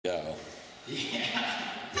Yeah.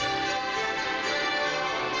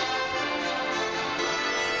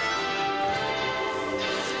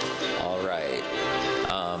 All right.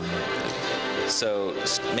 So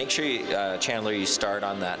make sure, Chandler, you start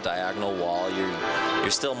on that diagonal wall.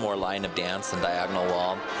 You're still more line of dance than diagonal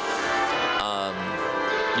wall.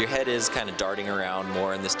 Your head is kind of darting around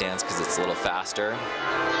more in this dance because it's a little faster.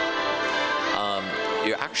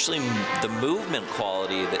 You're actually, the movement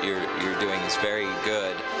quality that you're doing is very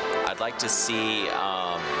good. I'd like to see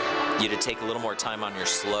you to take a little more time on your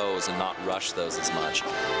slows and not rush those as much.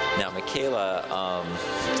 Now, Michaela,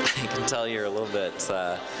 I can tell you're a little bit,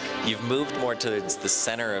 you've moved more towards the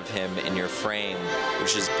center of him in your frame,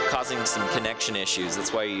 which is causing some connection issues.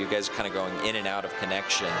 That's why you guys are kind of going in and out of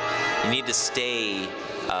connection. You need to stay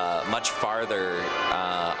much farther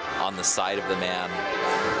on the side of the man.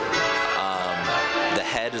 The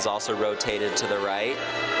head is also rotated to the right.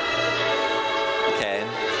 Okay.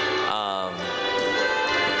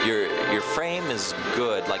 Your frame is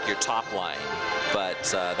good, like your top line, but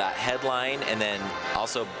that headline and then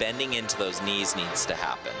also bending into those knees needs to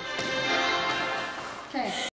happen. Okay.